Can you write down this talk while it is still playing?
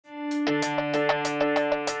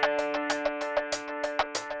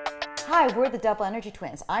Hi, we're the Double Energy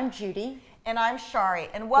Twins. I'm Judy. And I'm Shari.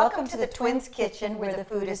 And welcome to the Twins Kitchen, where the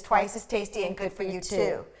food is twice as tasty and good for you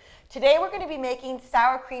too. Today we're going to be making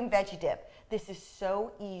sour cream veggie dip. This is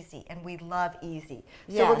so easy, and we love easy.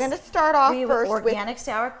 So we're going to start off first with organic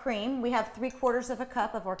sour cream. We have 3/4 of a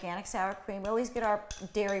cup of organic sour cream. We always get our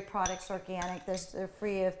dairy products organic. They're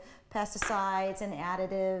free of pesticides and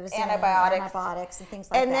additives, antibiotics and things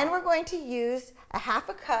like that. And then we're going to use a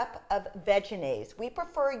 1/2 cup of Veggie. We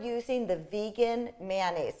prefer using the vegan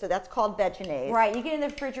mayonnaise, so that's called Veggie. Right, you get in the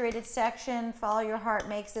refrigerated section. Follow Your Heart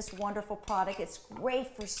makes this wonderful product. It's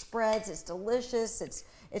great for spreads. It's delicious.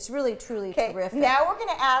 It's really, truly terrific. Now we're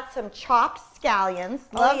going to add some chopped scallions.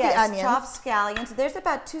 Love the onions. Chopped scallions. There's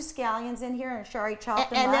about 2 scallions in here, and Shari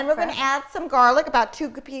chopped them up. And then we're going to add some garlic, about 2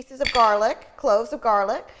 pieces of garlic, cloves of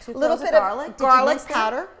garlic. 2 cloves of garlic. Garlic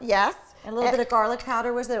powder, yes. And a little bit of garlic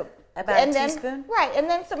powder, was it about a teaspoon? Right, and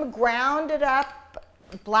then some grounded up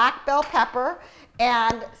black bell pepper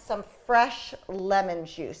and some fresh lemon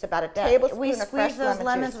juice, about a tablespoon of fresh lemon juice. We squeeze those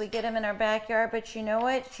lemons, we get them in our backyard, but you know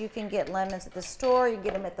what? You can get lemons at the store, you can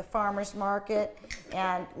get them at the farmer's market,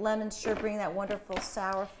 and lemons sure bring that wonderful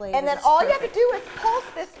sour flavor. And then all you have to do is pulse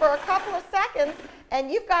this for a couple of seconds,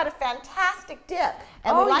 and you've got a fantastic dip.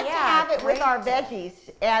 And we like to have it with our veggies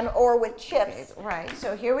or with chips. Okay, right,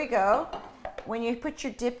 so here we go. When you put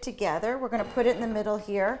your dip together, we're going to put it in the middle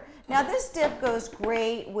here. Now this dip goes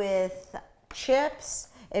great with chips.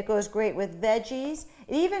 It goes great with veggies.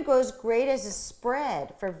 It even goes great as a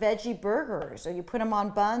spread for veggie burgers. Or you put them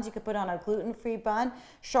on buns. You could put on a gluten-free bun.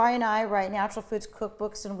 Shari and I write natural foods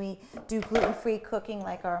cookbooks, and we do gluten-free cooking,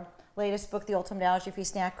 like our latest book, The Ultimate Allergy-Free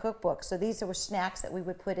Snack Cookbook. So these were snacks that we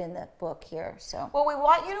would put in the book here. So, well, we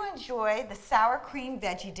want you to enjoy the sour cream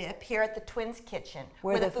veggie dip here at the Twins Kitchen,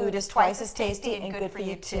 where the food is twice as tasty and good for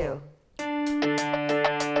you too.